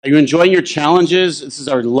Are you enjoying your challenges? This is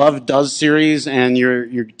our Love Does series, and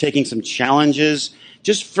you're taking some challenges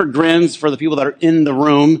just for grins for the people that are in the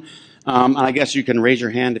room. And I guess you can raise your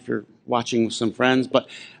hand if you're watching with some friends. But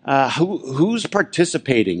who's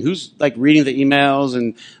participating? Who's like reading the emails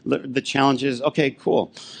and the challenges? Okay,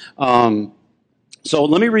 cool. So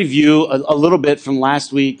let me review a little bit from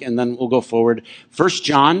last week, and then we'll go forward. 1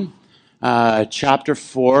 John chapter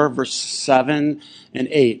 4, verse 7 and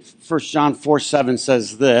 8. 1 John 4:7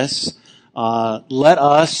 says this, let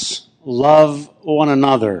us love one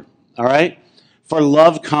another, all right? For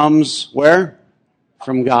love comes where?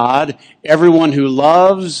 From God. Everyone who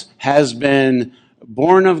loves has been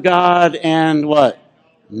born of God and what?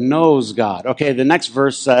 Knows God. Okay, the next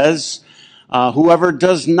verse says, whoever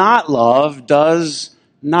does not love does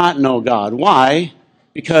not know God. Why?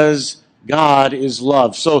 Because God is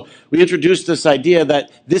love. So we introduced this idea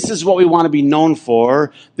that this is what we want to be known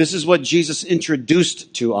for. This is what Jesus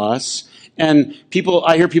introduced to us. And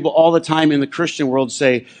I hear people all the time in the Christian world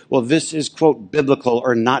say, well, this is, quote, biblical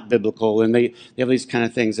or not biblical. And they have these kind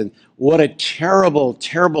of things. And what a terrible,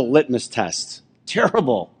 terrible litmus test.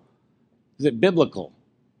 Terrible. Is it biblical?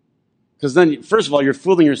 Because then, first of all, you're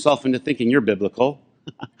fooling yourself into thinking you're biblical.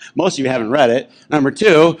 Most of you haven't read it. Number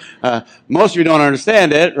two, most of you don't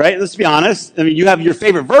understand it, right? Let's be honest. I mean, you have your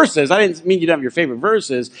favorite verses. I didn't mean you don't have your favorite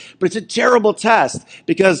verses, but it's a terrible test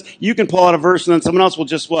because you can pull out a verse and then someone else will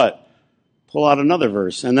just what? Pull out another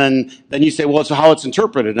verse. And then you say, well, it's how it's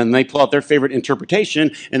interpreted. And they pull out their favorite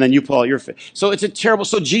interpretation and then you pull out your favorite. So it's a terrible,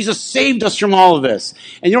 so Jesus saved us from all of this.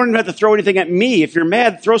 And you don't even have to throw anything at me. If you're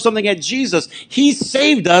mad, throw something at Jesus. He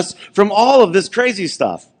saved us from all of this crazy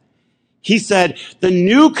stuff. He said, the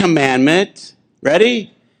new commandment,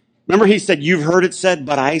 ready? Remember he said, you've heard it said,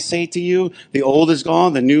 but I say to you, the old is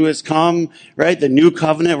gone, the new has come, right? The new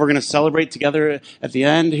covenant we're going to celebrate together at the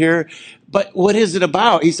end here. But what is it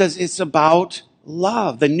about? He says it's about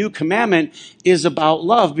love. The new commandment is about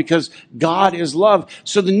love because God is love.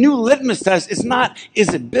 So the new litmus test is not,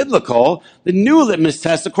 is it biblical? The new litmus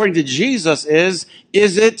test, according to Jesus, is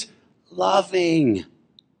it loving?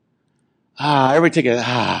 Everybody take a,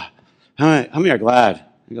 How many are glad?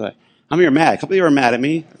 How many are mad? A couple of you are mad at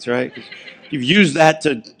me. That's right. You've used that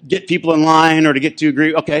to get people in line or to get to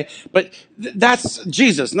agree. Okay. But that's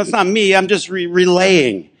Jesus. And that's not me. I'm just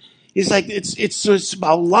relaying. He's like, it's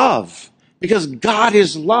about love because God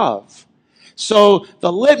is love. So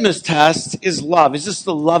the litmus test is love. It's just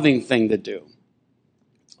the loving thing to do.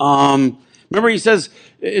 Remember it says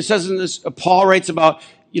in this, Paul writes about,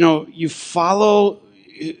 you follow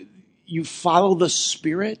the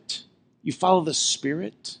Spirit. You follow the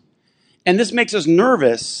Spirit. And this makes us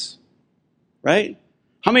nervous, right?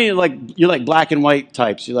 How many you're like black and white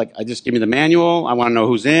types? You're like, just give me the manual. I want to know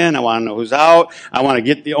who's in. I want to know who's out. I want to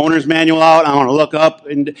get the owner's manual out. I want to look up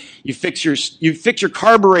and you fix your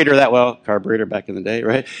carburetor carburetor back in the day,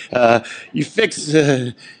 right? You fix,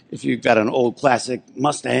 if you've got an old classic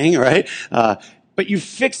Mustang, right?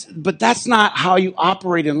 But that's not how you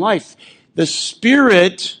operate in life. The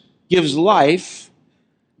Spirit gives life.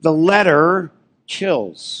 The letter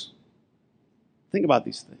kills. Think about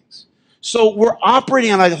these things. So we're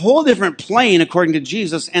operating on a whole different plane according to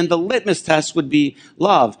Jesus, and the litmus test would be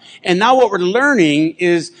love. And now what we're learning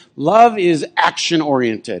is love is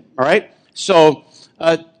action-oriented, all right? So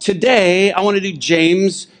today I want to do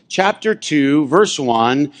James chapter 2, verse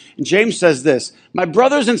 1. And James says this, my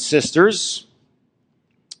brothers and sisters,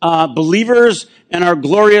 believers in our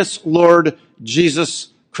glorious Lord Jesus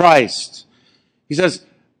Christ. He says,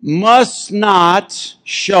 must not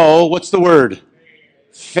show, what's the word?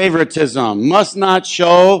 Favoritism. Must not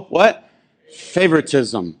show what?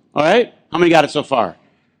 Favoritism. All right? How many got it so far?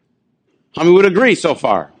 How many would agree so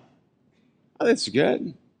far? Oh, that's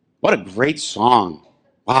good. What a great song.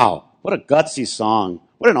 Wow. What a gutsy song.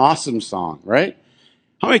 What an awesome song, right?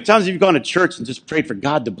 How many times have you gone to church and just prayed for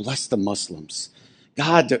God to bless the Muslims?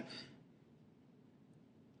 There's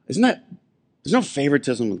no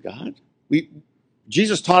favoritism with God.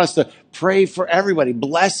 Jesus taught us to pray for everybody,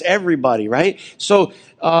 bless everybody, right? So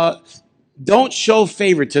don't show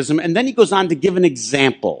favoritism. And then he goes on to give an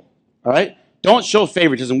example, all right? Don't show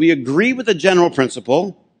favoritism. We agree with the general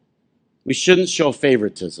principle. We shouldn't show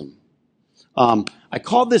favoritism. I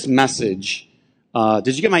called this message,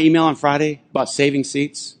 did you get my email on Friday about saving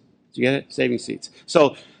seats? Did you get it? Saving seats.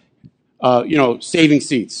 So, saving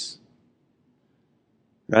seats,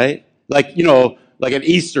 right? Like, Like at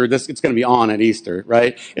Easter, it's going to be on at Easter,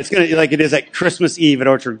 right? It's going to, like it is at Christmas Eve at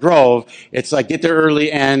Orchard Grove. It's like get there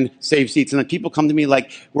early and save seats. And then people come to me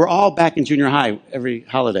like, we're all back in junior high every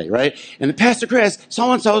holiday, right? And the Pastor Chris,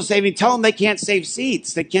 so-and-so is saving, tell them they can't save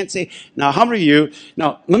seats. They can't save. Now, how many of you,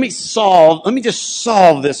 now let me just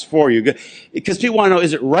solve this for you. Because people want to know,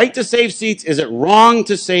 is it right to save seats? Is it wrong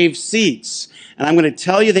to save seats? And I'm going to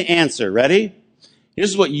tell you the answer. Ready?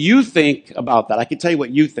 Here's what you think about that. I can tell you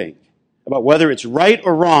what you think about whether it's right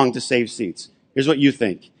or wrong to save seats. Here's what you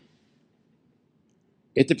think.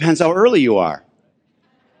 It depends how early you are.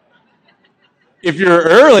 If you're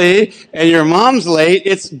early and your mom's late,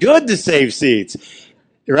 it's good to save seats,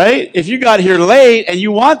 right? If you got here late and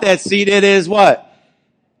you want that seat, it is what?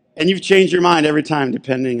 And you've changed your mind every time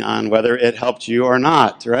depending on whether it helped you or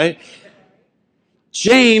not, right?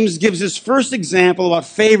 James gives his first example about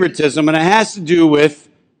favoritism, and it has to do with,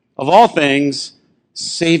 of all things,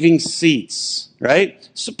 saving seats, right?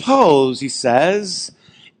 Suppose, he says,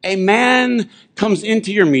 a man comes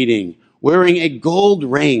into your meeting wearing a gold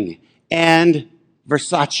ring and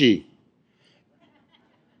Versace,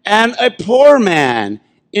 and a poor man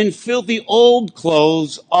in filthy old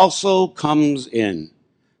clothes also comes in.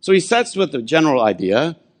 So he sets with the general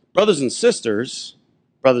idea, brothers and sisters,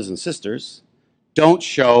 don't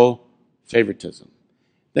show favoritism.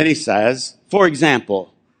 Then he says, for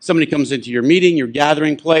example, somebody comes into your meeting, your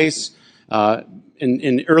gathering place.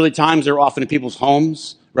 In early times, they were often in people's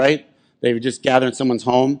homes, right? They would just gather in someone's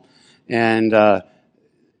home. And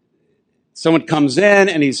someone comes in,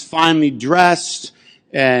 and he's finely dressed.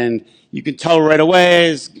 And you can tell right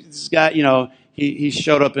away, this guy, he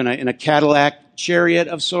showed up in a Cadillac chariot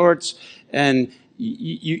of sorts. And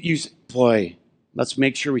you boy, let's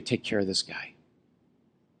make sure we take care of this guy.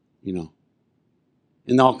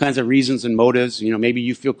 And all kinds of reasons and motives. Maybe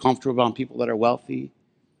you feel comfortable around people that are wealthy.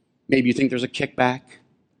 Maybe you think there's a kickback,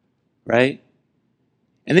 right?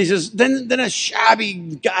 And he says, then a shabby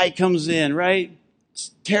guy comes in, right?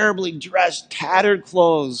 Terribly dressed, tattered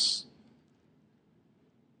clothes.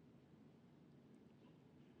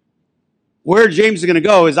 Where James is going to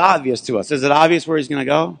go is obvious to us. Is it obvious where he's going to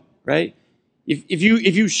go, right? If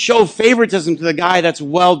you show favoritism to the guy that's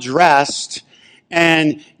well dressed,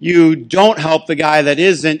 and you don't help the guy that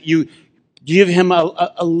isn't, you give him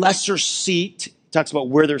a lesser seat. It talks about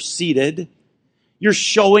where they're seated. You're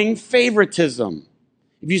showing favoritism.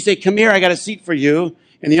 If you say, come here, I got a seat for you,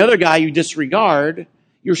 and the other guy you disregard,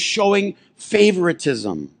 you're showing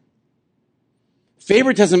favoritism.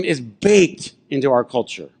 Favoritism is baked into our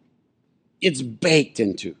culture. It's baked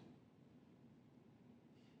into.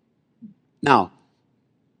 Now,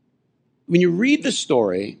 when you read the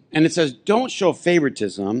story and it says, don't show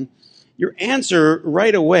favoritism, your answer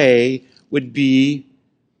right away would be,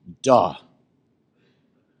 duh.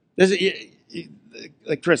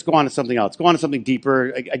 Like, Chris, go on to something else. Go on to something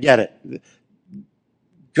deeper. I get it.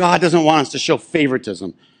 God doesn't want us to show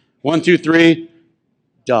favoritism. 1, 2, 3,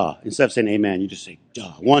 duh. Instead of saying amen, you just say,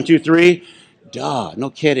 duh. 1, 2, 3, duh. No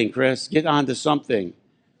kidding, Chris. Get on to something.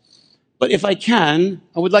 But if I can,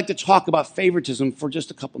 I would like to talk about favoritism for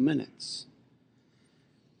just a couple minutes.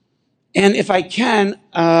 And if I can,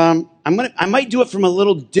 I might do it from a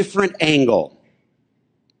little different angle.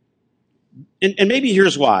 And maybe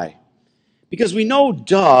here's why. Because we know,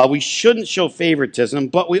 duh, we shouldn't show favoritism,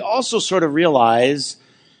 but we also sort of realize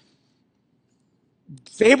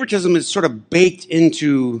favoritism is sort of baked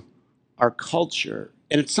into our culture.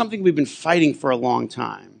 And it's something we've been fighting for a long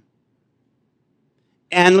time.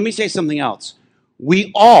 And let me say something else.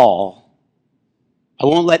 We all, I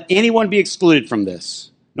won't let anyone be excluded from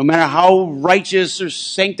this. No matter how righteous or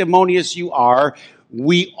sanctimonious you are,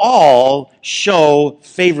 we all show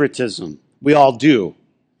favoritism. We all do.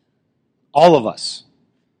 All of us.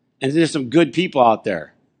 And there's some good people out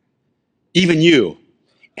there. Even you.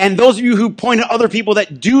 And those of you who point at other people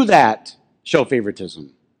that do that show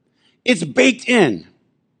favoritism. It's baked in.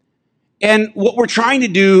 And what we're trying to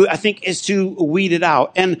do, I think, is to weed it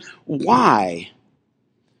out. And why?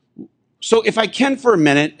 So if I can for a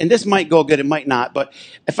minute, and this might go good, it might not, but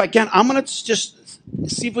if I can, I'm going to just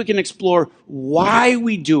see if we can explore why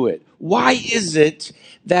we do it. Why is it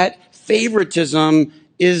that favoritism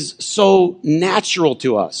is so natural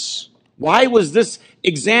to us? Why was this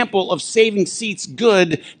example of saving seats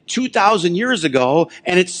good 2,000 years ago,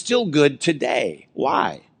 and it's still good today?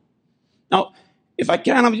 Why? Now, if I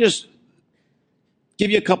can, I'm just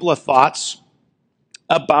give you a couple of thoughts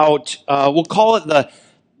about, we'll call it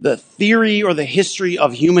the theory or the history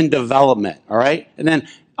of human development, all right? And then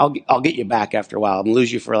I'll get you back after a while. I'm going to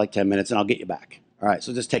lose you for like 10 minutes, and I'll get you back. All right,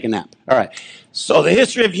 so just take a nap. All right. So the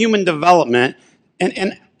history of human development,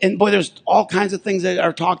 and And boy, there's all kinds of things that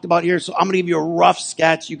are talked about here. So I'm going to give you a rough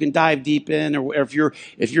sketch you can dive deep in. Or if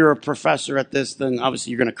you're a professor at this, then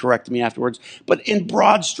obviously you're going to correct me afterwards. But in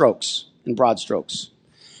broad strokes,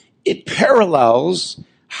 it parallels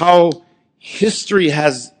how history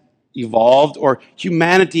has evolved, or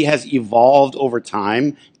humanity has evolved over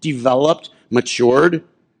time, developed, matured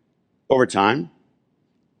over time.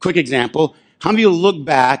 Quick example. How many of you look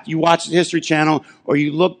back, you watch the History Channel, or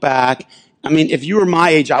you look back, I mean, if you were my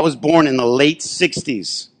age, I was born in the late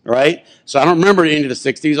 60s, right? So I don't remember any of the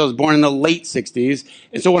 60s. I was born in the late 60s.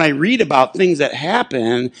 And so when I read about things that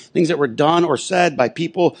happened, things that were done or said by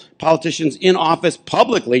people, politicians in office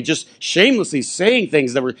publicly, just shamelessly saying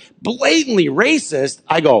things that were blatantly racist,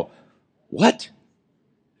 I go, what?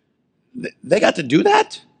 They got to do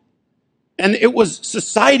that? And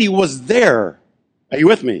society was there. Are you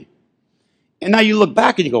with me? And now you look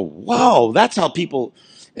back and you go, whoa, that's how people,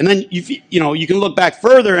 and then you can look back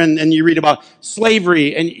further and you read about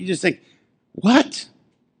slavery and you just think, what?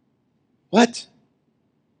 A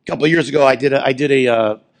couple of years ago, I did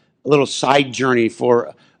a little side journey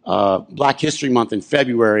for Black History Month in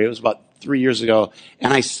February. It was about 3 years ago.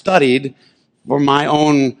 And I studied for my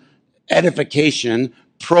own edification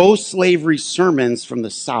pro-slavery sermons from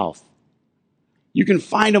the South. You can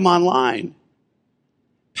find them online.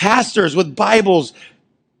 Pastors with Bibles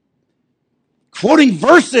quoting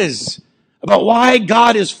verses about why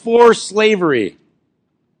God is for slavery.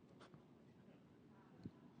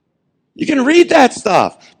 You can read that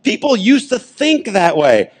stuff. People used to think that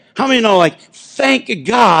way. How many know, thank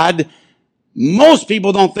God, most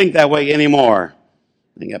people don't think that way anymore?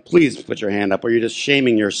 Please put your hand up, or you're just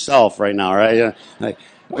shaming yourself right now, right?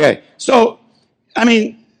 Okay, so,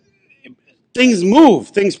 things move,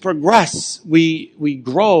 things progress, we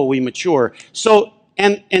grow, we mature. So,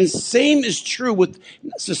 and same is true with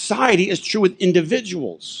society, is true with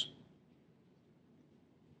individuals.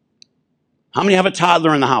 How many have a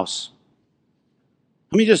toddler in the house?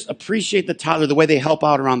 How many just appreciate the toddler, the way they help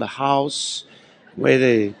out around the house, the way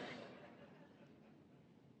they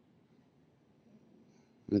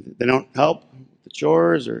don't help with the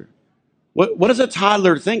chores, or what does a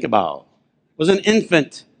toddler think about? What does an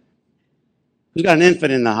infant, who's got an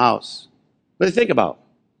infant in the house, what do they think about?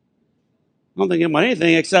 I don't think about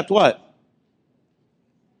anything except what?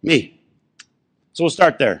 Me. So we'll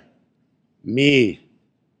start there. Me.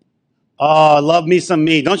 Oh, I love me some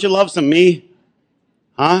me. Don't you love some me?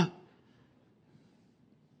 Huh?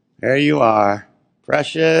 There you are.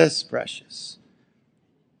 Precious, precious.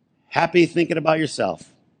 Happy thinking about yourself.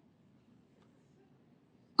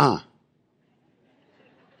 Don't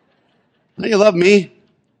you love me?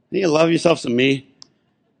 Don't you love yourself some me?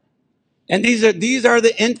 And these are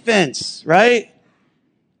the infants, right?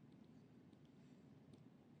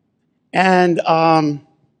 And all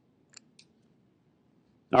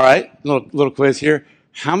right, little quiz here.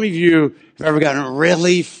 How many of you have ever gotten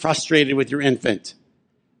really frustrated with your infant?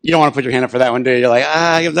 You don't want to put your hand up for that one, do you? You're like,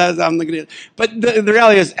 I'm looking at it. But the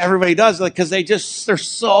reality is, everybody does, because they're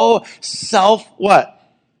so what?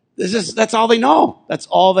 That's all they know. That's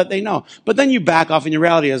all that they know. But then you back off, and your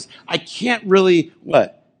reality is, I can't really,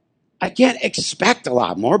 what? I can't expect a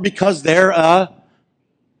lot more because they're a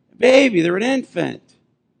baby. They're an infant.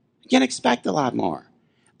 I can't expect a lot more.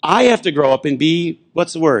 I have to grow up and be,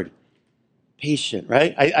 what's the word? Patient,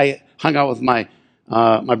 right? I hung out with my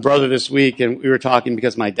brother this week, and we were talking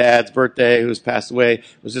because my dad's birthday, who's passed away,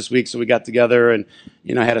 was this week, so we got together and,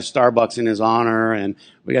 had a Starbucks in his honor, and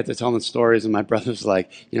we got to telling stories, and my brother's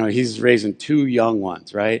like, he's raising 2 young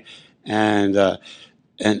ones, right? And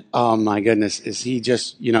oh my goodness, is he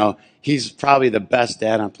just, he's probably the best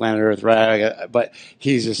dad on planet Earth, right? But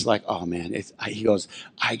he's just like, oh man, he goes,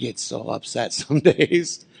 I get so upset some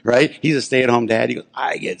days, right? He's a stay-at-home dad. He goes,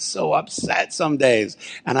 I get so upset some days.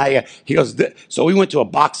 And he goes, so we went to a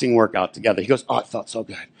boxing workout together. He goes, oh, it felt so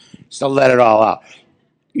good. So let it all out.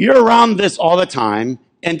 You're around this all the time.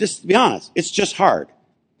 And just to be honest, it's just hard.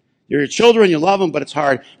 You're your children, you love them, but it's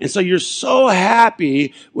hard. And so you're so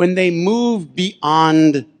happy when they move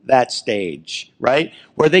beyond that stage, right?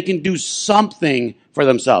 Where they can do something for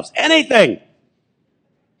themselves. Anything.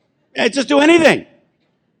 Just do anything.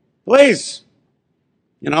 Please.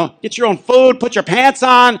 Get your own food, put your pants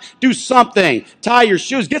on, do something. Tie your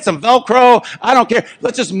shoes, get some Velcro. I don't care.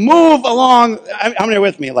 Let's just move along. How many are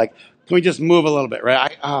with me? Can we just move a little bit,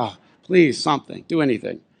 right? Please, something. Do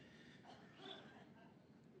anything.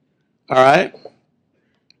 All right?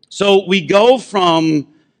 So we go from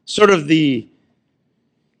sort of the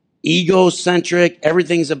egocentric,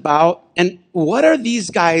 everything's about, and what are these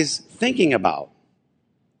guys thinking about?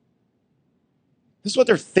 This is what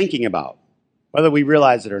they're thinking about. whether we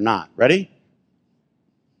realize it or not. Ready?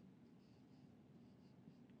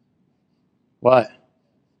 What?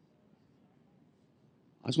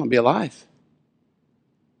 I just want to be alive.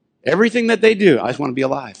 Everything that they do, I just want to be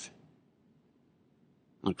alive.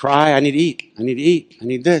 I'll cry, I need to eat. I need to eat. I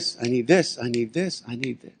need this. I need this. I need this. I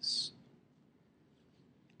need this.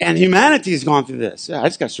 And humanity has gone through this. Yeah, I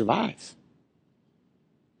just got to survive.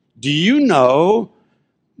 Do you know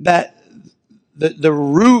that the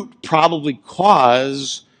root probably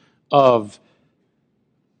cause of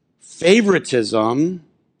favoritism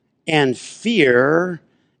and fear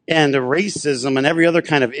and racism and every other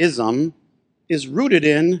kind of ism is rooted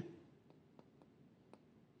in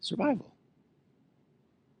survival?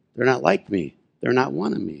 They're not like me. They're not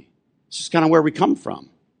one of me. It's just kind of where we come from.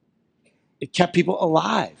 It kept people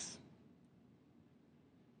alive.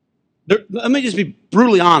 Let me just be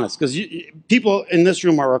brutally honest, because people in this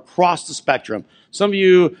room are across the spectrum. Some of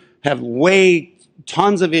you have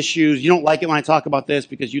tons of issues. You don't like it when I talk about this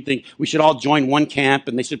because you think we should all join one camp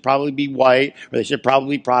and they should probably be white or they should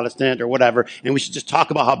probably be Protestant or whatever, and we should just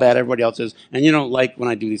talk about how bad everybody else is. And you don't like when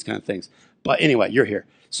I do these kind of things. But anyway, you're here.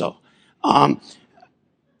 So some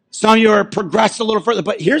of you are progressed a little further,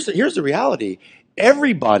 but here's the reality.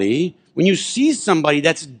 Everybody, when you see somebody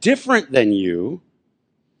that's different than you,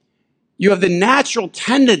 you have the natural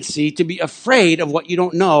tendency to be afraid of what you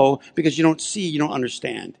don't know because you don't see, you don't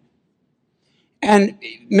understand. And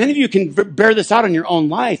many of you can bear this out in your own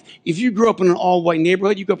life. If you grew up in an all-white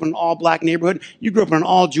neighborhood, you grew up in an all-black neighborhood, you grew up in an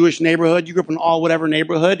all-Jewish neighborhood, you grew up in an all-whatever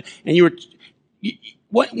neighborhood, and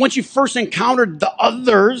once you first encountered the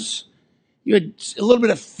others, you had a little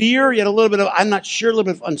bit of fear, you had a little bit of, I'm not sure, a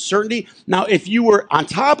little bit of uncertainty. Now, if you were on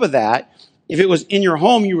top of that, if it was in your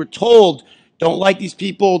home, you were told, don't like these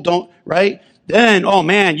people, right? Then, oh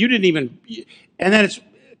man, you didn't even, and then it's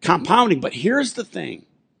compounding. But here's the thing.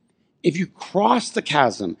 If you cross the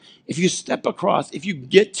chasm, if you step across, if you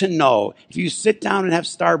get to know, if you sit down and have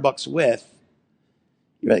Starbucks with,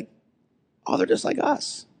 you're like, oh, they're just like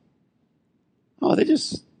us. Oh,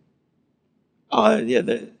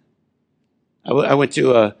 I went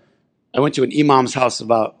to an imam's house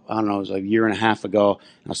about, I don't know, it was like a year and a half ago.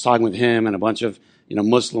 I was talking with him and a bunch of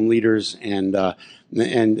Muslim leaders, and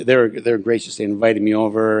they're gracious. They invited me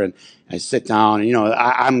over, and I sit down, and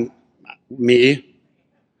I'm me.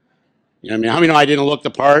 You know what I mean? How many know I didn't look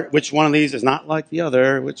the part? Which one of these is not like the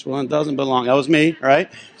other? Which one doesn't belong? That was me, right?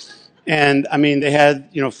 And I mean, they had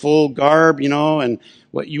full garb, and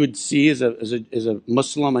what you would see is a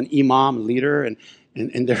Muslim, an imam, leader, and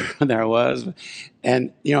there I was,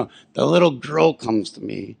 and the little girl comes to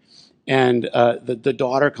me. And the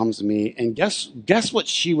daughter comes to me, and guess what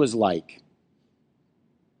she was like?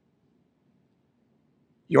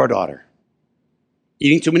 Your daughter.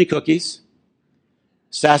 Eating too many cookies,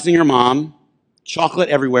 sassing her mom, chocolate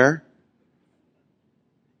everywhere.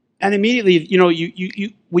 And immediately,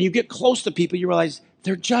 you when you get close to people, you realize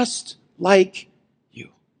they're just like you.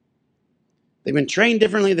 They've been trained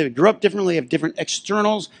differently, they grew up differently, have different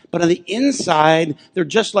externals, but on the inside, they're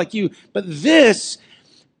just like you. But this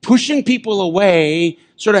pushing people away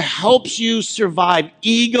sort of helps you survive.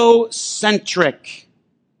 Egocentric.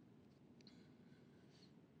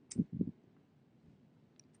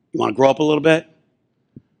 You want to grow up a little bit?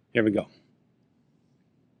 Here we go.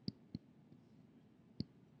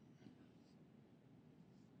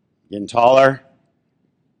 Getting taller,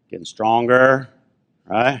 getting stronger,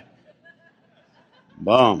 right?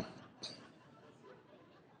 Boom.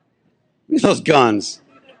 Look at those guns.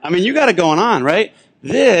 I mean, you got it going on, right?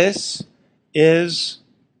 This is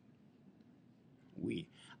we.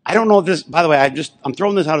 I don't know if this, by the way, I'm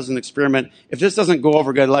throwing this out as an experiment. If this doesn't go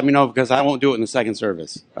over good, let me know because I won't do it in the second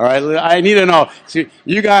service. All right? I need to know. See,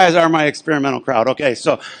 you guys are my experimental crowd. Okay,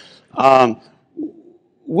 so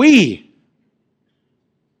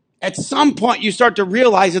at some point you start to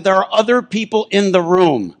realize that there are other people in the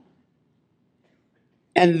room.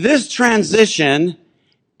 And this transition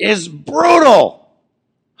is brutal.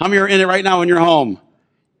 How many are in it right now in your home?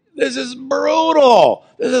 This is brutal.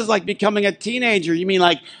 This is like becoming a teenager. You mean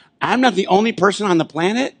like, I'm not the only person on the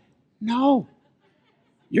planet? No.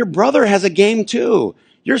 Your brother has a game too.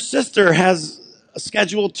 Your sister has a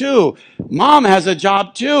schedule too. Mom has a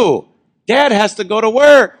job too. Dad has to go to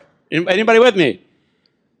work. Anybody with me?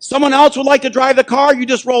 Someone else would like to drive the car you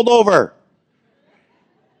just rolled over.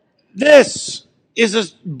 This is a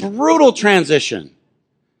brutal transition.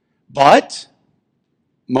 But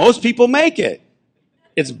most people make it.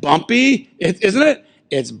 It's bumpy, isn't it?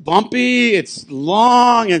 It's bumpy, it's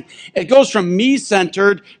long, and it goes from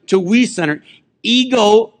me-centered to we-centered.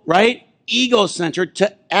 Ego, right? Ego-centered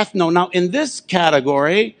to ethno. Now, in this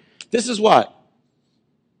category, this is what?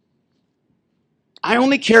 I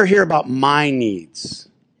only care here about my needs.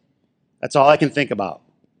 That's all I can think about.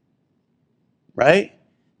 Right?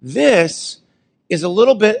 This is a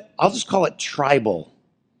little bit, I'll just call it tribal.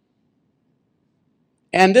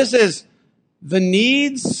 And this is the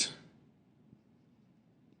needs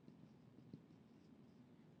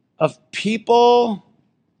of people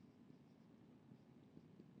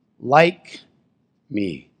like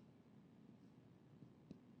me,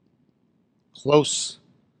 close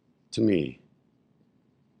to me,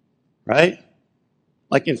 right?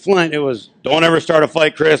 Like in Flint, it was, don't ever start a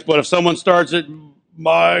fight, Chris, but if someone starts it,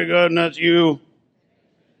 my goodness, you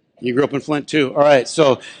grew up in Flint too. All right,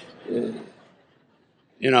 so,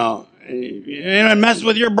 you mess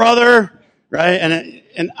with your brother, right?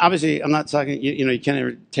 And obviously, I'm not talking, you can't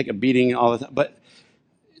ever take a beating all the time, but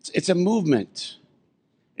it's a movement.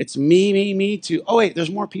 It's me to, oh wait, there's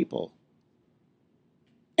more people.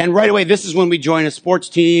 And right away, this is when we join a sports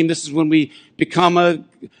team. This is when we become a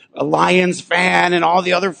Lions fan, and all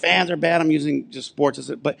the other fans are bad. I'm using just sports as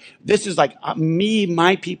it, but this is like me,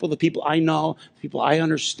 my people, the people I know, the people I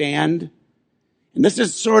understand. And this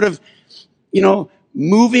is sort of,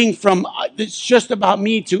 moving from it's just about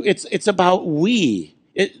me to it's about we.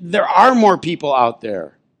 There are more people out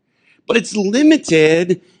there, but it's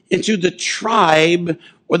limited into the tribe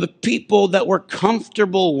or the people that we're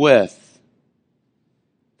comfortable with.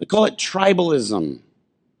 They call it tribalism.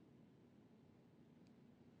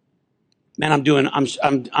 Man,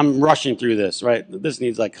 I'm rushing through this, right? This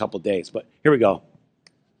needs like a couple days, but here we go.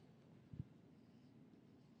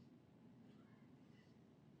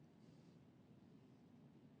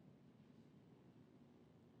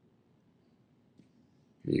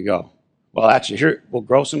 Here you go. Well, actually, here, we'll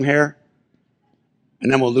grow some hair,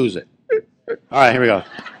 and then we'll lose it. All right, here we go.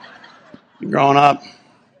 You're growing up.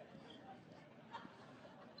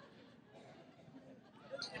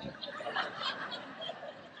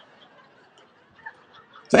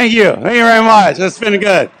 Thank you. Thank you very much. That's been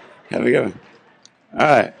good. Have a good one. All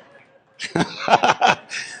right.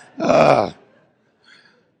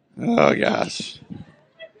 Oh, gosh.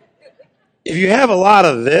 If you have a lot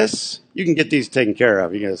of this, you can get these taken care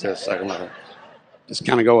of. You guys have to suck them up. Just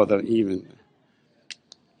kind of go with it even.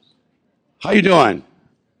 How you doing?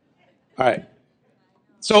 All right.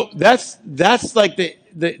 So that's like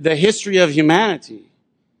the history of humanity.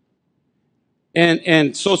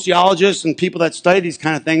 And sociologists and people that study these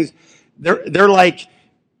kind of things, they're like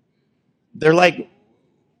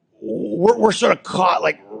we're sort of caught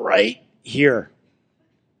like right here.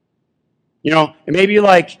 And maybe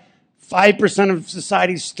like 5% of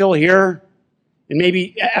society's still here. And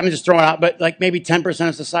maybe, I'm just throwing it out, but like maybe 10%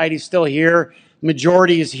 of society's still here.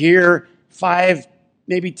 Majority is here. 5,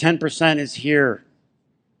 maybe 10% is here.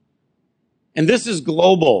 And this is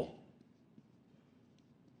global.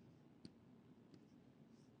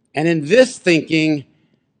 And in this thinking,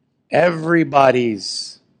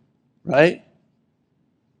 everybody's, right,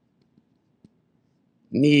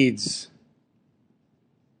 needs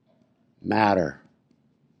matter.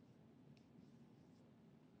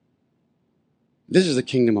 This is the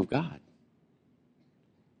kingdom of God.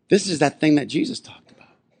 This is that thing that Jesus talked about,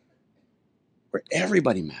 where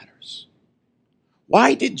everybody matters.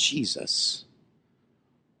 Why did Jesus?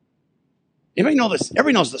 Everybody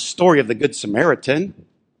knows the story of the Good Samaritan,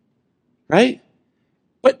 right?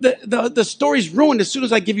 But the story's ruined as soon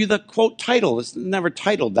as I give you the quote title. It's never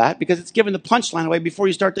titled that because it's giving the punchline away before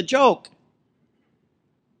you start the joke.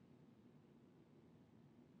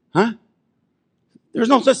 Huh? There's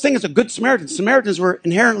no such thing as a good Samaritan. Samaritans were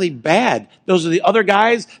inherently bad. Those are the other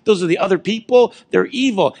guys. Those are the other people. They're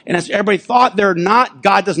evil. And as everybody thought, they're not.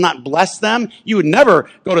 God does not bless them. You would never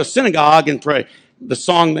go to a synagogue and pray the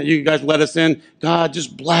song that you guys led us in. God,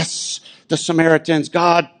 just bless the Samaritans.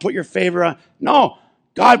 God, put your favor on. No.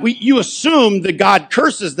 God, you assume that God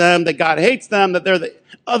curses them, that God hates them, that they're the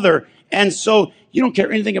other. And so you don't care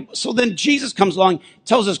anything. So then Jesus comes along,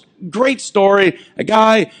 tells this great story. A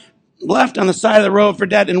guy left on the side of the road for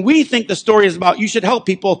dead. And we think the story is about you should help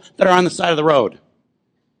people that are on the side of the road.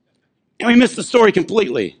 And we miss the story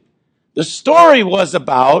completely. The story was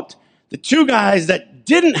about the two guys that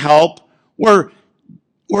didn't help were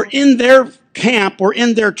in their camp, were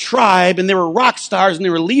in their tribe, and they were rock stars and they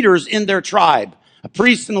were leaders in their tribe, a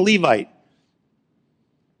priest and a Levite.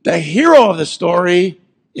 The hero of the story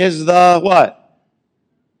is the what?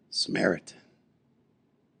 Samaritan.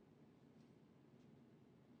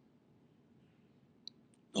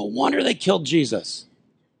 No wonder they killed Jesus.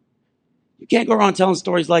 You can't go around telling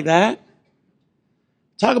stories like that.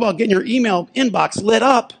 Talk about getting your email inbox lit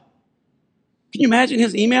up. Can you imagine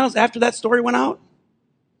his emails after that story went out?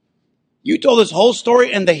 You told this whole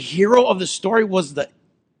story, and the hero of the story was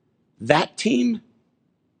that team?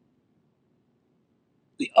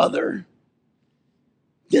 The other?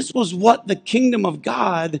 This was what the kingdom of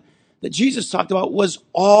God that Jesus talked about was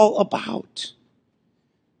all about.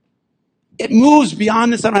 It moves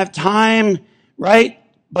beyond this. I don't have time, right?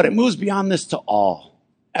 But it moves beyond this to all,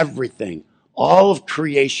 everything, all of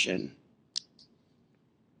creation.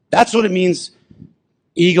 That's what it means,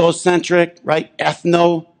 egocentric, right?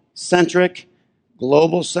 Ethnocentric,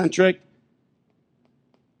 global-centric,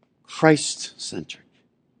 Christ-centric,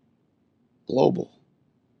 global,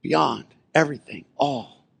 beyond, everything,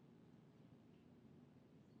 all.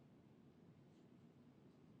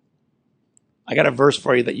 I got a verse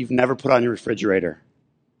for you that you've never put on your refrigerator.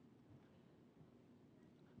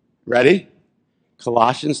 Ready?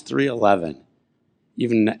 Colossians 3:11.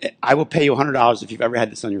 I will pay you $100 if you've ever had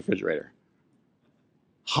this on your refrigerator.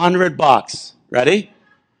 $100. Ready?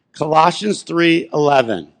 Colossians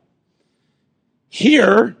 3:11.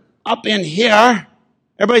 Here, up in here,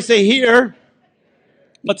 everybody say here.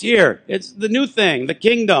 What's here? It's the new thing, the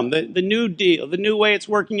kingdom, the new deal, the new way it's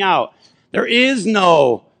working out. There is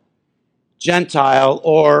no Gentile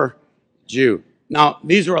or Jew. Now,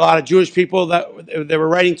 these were a lot of Jewish people that they were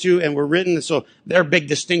writing to and were written, so their big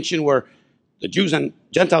distinction were the Jews and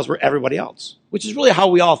Gentiles were everybody else, which is really how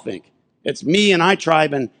we all think. It's me and I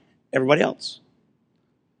tribe and everybody else.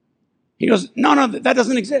 He goes, no, that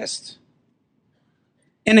doesn't exist.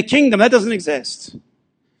 In the kingdom, that doesn't exist.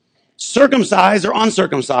 Circumcised or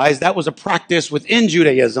uncircumcised, that was a practice within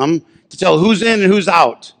Judaism to tell who's in and who's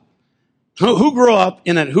out. Who grew up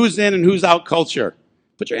in a who's in and who's out culture?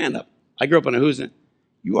 Put your hand up. I grew up in a who's in.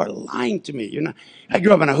 You are lying to me. You're not. I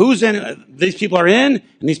grew up in a who's in. These people are in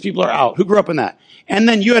and these people are out. Who grew up in that? And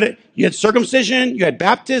then you had circumcision, you had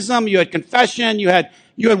baptism, you had confession, you had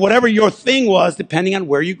whatever your thing was, depending on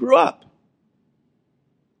where you grew up.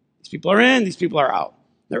 These people are in. These people are out.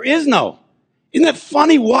 There is no. Isn't that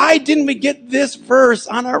funny? Why didn't we get this verse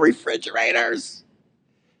on our refrigerators?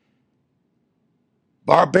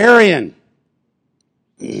 Barbarian.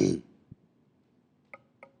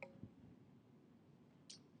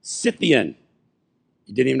 Scythian.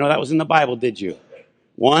 You didn't even know that was in the Bible, did you?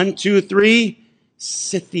 1, 2, 3.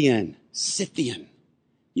 Scythian. Scythian.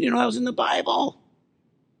 You didn't know that was in the Bible?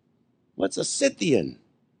 What's a Scythian?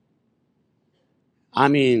 I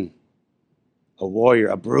mean, a warrior,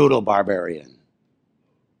 a brutal barbarian.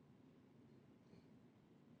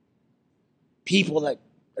 People that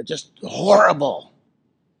are just horrible.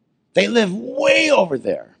 They live way over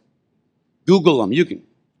there. Google them. You can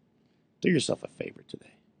do yourself a favor today.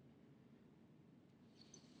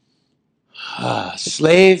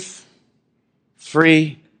 Slave,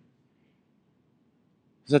 free.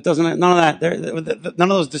 That doesn't. None of that. None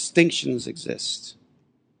of those distinctions exist.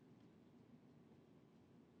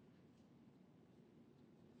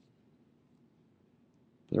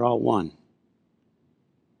 They're all one.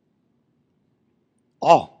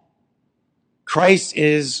 All. Christ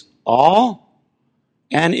is all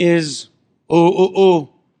and is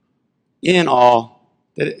in all.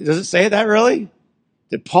 Does it say that really?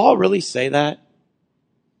 Did Paul really say that?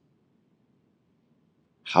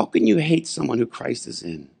 How can you hate someone who Christ is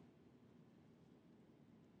in?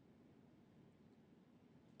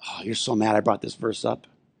 Oh, you're so mad I brought this verse up.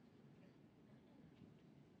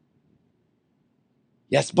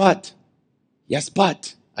 Yes, but. Yes,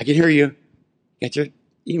 but. I can hear you. Get your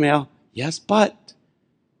email. Yes, but.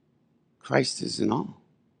 Christ is in all.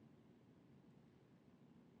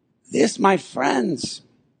 This, my friends,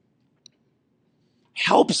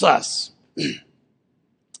 helps us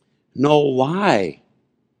know why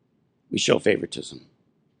we show favoritism.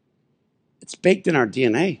 It's baked in our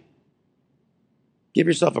DNA. Give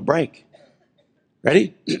yourself a break.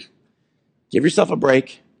 Ready? Give yourself a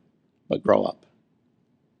break, but grow up.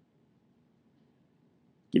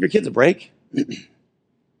 Give your kids a break.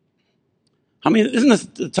 Isn't this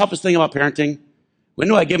the toughest thing about parenting? When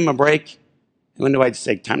do I give them a break? And when do I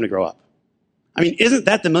say, time to grow up? Isn't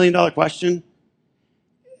that the $1 million question?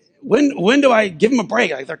 When do I give them a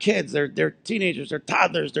break? Like they're kids, they're teenagers, they're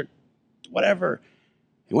toddlers, they're whatever.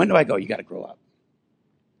 And when do I go, you got to grow up?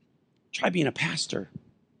 Try being a pastor.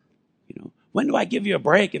 When do I give you a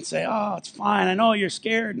break and say, oh, it's fine, I know you're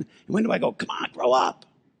scared. And when do I go, come on, grow up?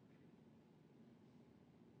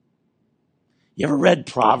 You ever read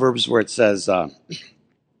Proverbs where it says, I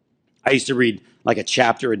used to read like a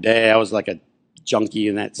chapter a day. I was like a junkie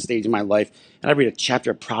in that stage of my life. And I read a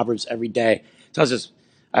chapter of Proverbs every day. So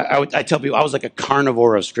I tell people I was like a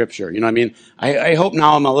carnivore of scripture. You know what I mean? I hope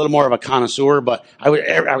now I'm a little more of a connoisseur, but I would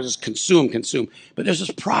just consume. But there's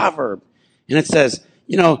this proverb, and it says,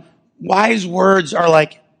 Wise words are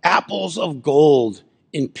like apples of gold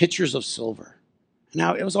in pitchers of silver.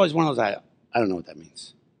 Now, it was always one of those, I don't know what that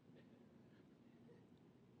means.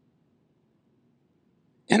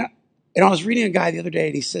 And I was reading a guy the other day,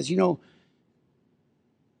 and he says, a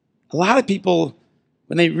lot of people,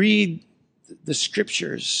 when they read the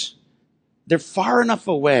scriptures, they're far enough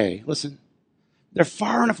away. Listen, they're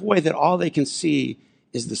far enough away that all they can see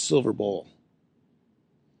is the silver bowl.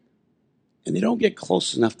 And they don't get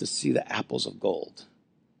close enough to see the apples of gold.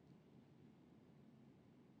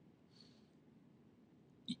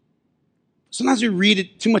 Sometimes we read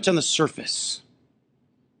it too much on the surface.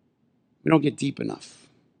 We don't get deep enough.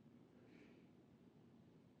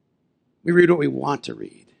 We read what we want to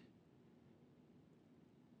read. I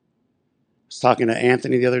was talking to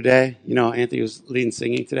Anthony the other day. Anthony was leading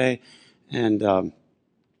singing today. And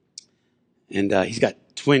he's got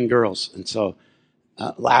twin girls. And so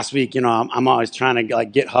last week, I'm always trying to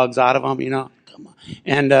get hugs out of them, Come on.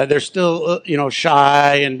 And they're still,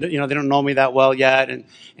 shy, and, they don't know me that well yet.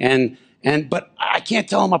 But I can't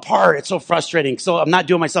tell them apart. It's so frustrating. So I'm not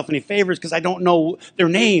doing myself any favors because I don't know their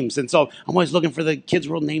names. And so I'm always looking for the Kids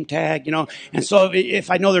World name tag, And so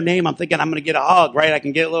if I know their name, I'm thinking I'm going to get a hug, right? I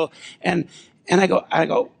can get a little, and I go,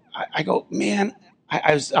 man,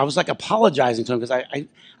 I was like apologizing to him because I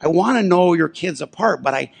want to know your kids apart,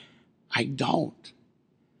 but I don't.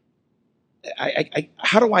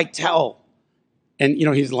 How do I tell? And,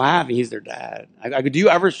 he's laughing. He's their dad. I go, do you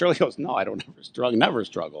ever struggle? He goes, no, I don't never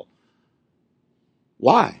struggle.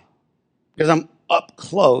 Why? Because I'm up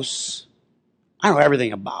close. I know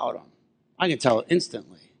everything about them. I can tell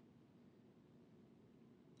instantly.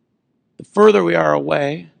 The further we are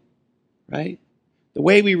away, right? The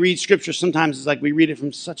way we read Scripture sometimes is like we read it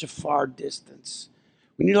from such a far distance.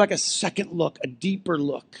 We need like a second look, a deeper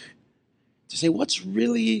look, to say what's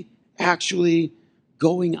really actually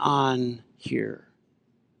going on here.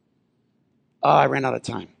 I ran out of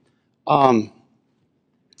time.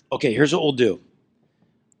 Okay, here's what we'll do.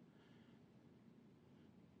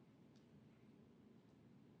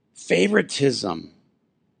 Favoritism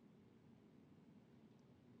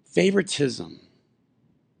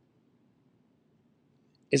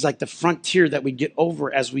is like the frontier that we get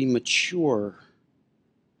over as we mature.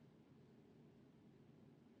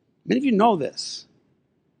 Many of you know this.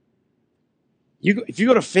 If you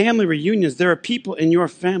go to family reunions, there are people in your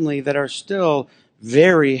family that are still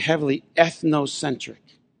very heavily ethnocentric.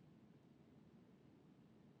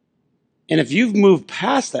 And if you've moved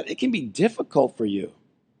past that, it can be difficult for you.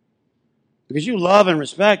 Because you love and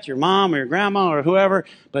respect your mom or your grandma or whoever,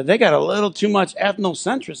 but they got a little too much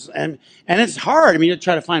ethnocentrism. And it's hard. I mean, you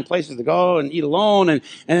try to find places to go and eat alone. And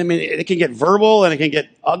I mean, it can get verbal and it can get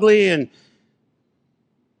ugly. And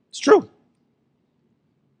it's true.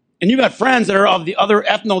 And you got friends that are of the other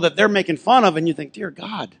ethno that they're making fun of. And you think, dear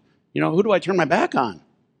God, who do I turn my back on?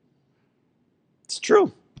 It's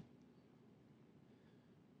true.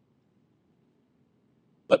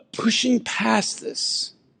 But pushing past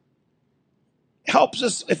this helps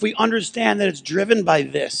us if we understand that it's driven by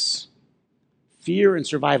this. Fear and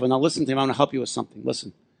survival. Now listen to me, I'm going to help you with something.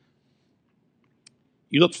 Listen.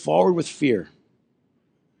 You look forward with fear.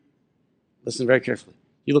 Listen very carefully.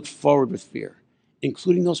 You look forward with fear,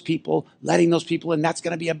 including those people, letting those people in. That's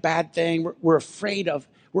going to be a bad thing. We're afraid of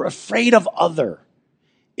other.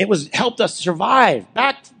 It was helped us survive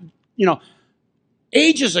back,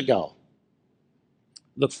 ages ago.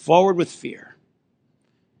 Look forward with fear.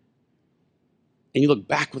 And you look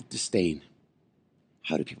back with disdain.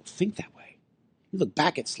 How do people think that way? You look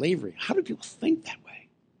back at slavery. How do people think that way?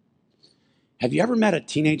 Have you ever met a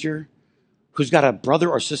teenager who's got a brother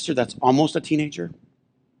or sister that's almost a teenager?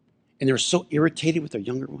 And they're so irritated with their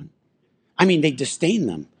younger one? I mean, they disdain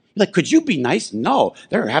them. You're like, could you be nice? No,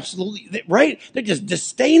 they're absolutely, right? They just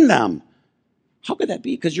disdain them. How could that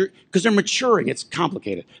be? Because they're maturing. It's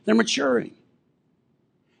complicated. They're maturing.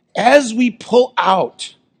 As we pull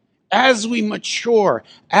out, as we mature,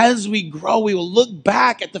 as we grow, we will look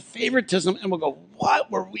back at the favoritism and we'll go, what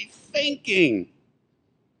were we thinking?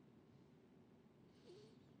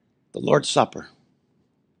 The Lord's Supper.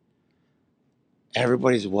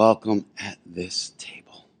 Everybody's welcome at this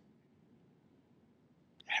table.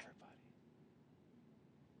 Everybody.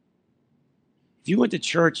 If you went to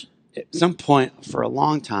church at some point for a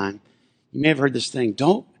long time, you may have heard this thing,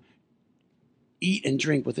 don't eat and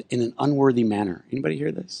drink in an unworthy manner. Anybody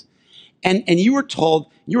hear this? And you were told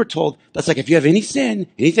that's like if you have any sin,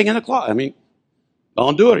 anything in the closet, I mean,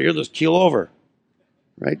 don't do it or you'll just keel over.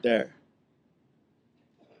 Right there.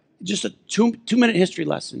 Just a 2-minute history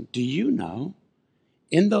lesson. Do you know,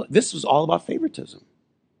 this was all about favoritism.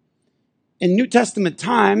 in New Testament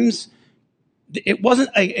times, it wasn't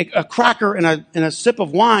a cracker and a sip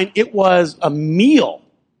of wine. It was a meal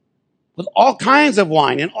with all kinds of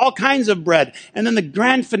wine and all kinds of bread. And then the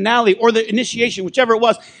grand finale or the initiation, whichever it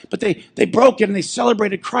was. But they broke it and they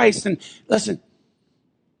celebrated Christ. And listen,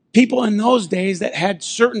 people in those days that had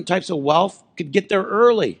certain types of wealth could get there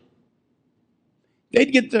early.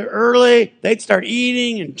 They'd get there early. They'd start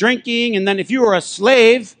eating and drinking. And then if you were a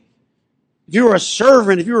slave, if you were a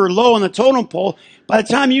servant, if you were low on the totem pole, by the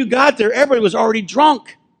time you got there, everybody was already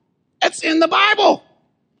drunk. That's in the Bible.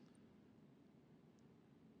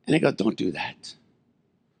 And they go, don't do that.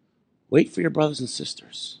 Wait for your brothers and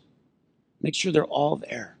sisters. Make sure they're all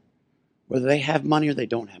there, whether they have money or they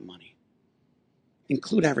don't have money.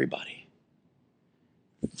 Include everybody.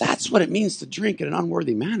 That's what it means to drink in an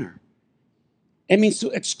unworthy manner. It means to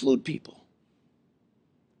exclude people.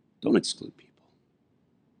 Don't exclude people.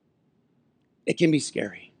 It can be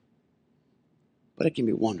scary, but it can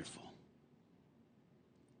be wonderful.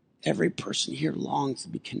 Every person here longs to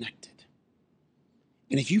be connected.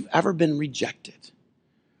 And if you've ever been rejected,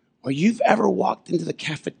 or you've ever walked into the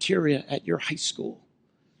cafeteria at your high school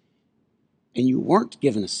and you weren't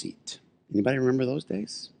given a seat, anybody remember those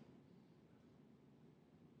days?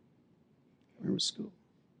 Remember school?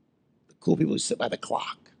 The cool people who sit by the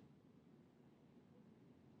clock.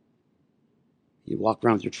 You walk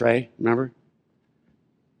around with your tray, remember?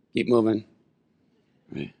 Keep moving.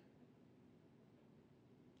 Right?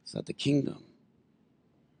 It's not the kingdom.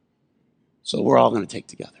 So we're all going to take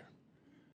together.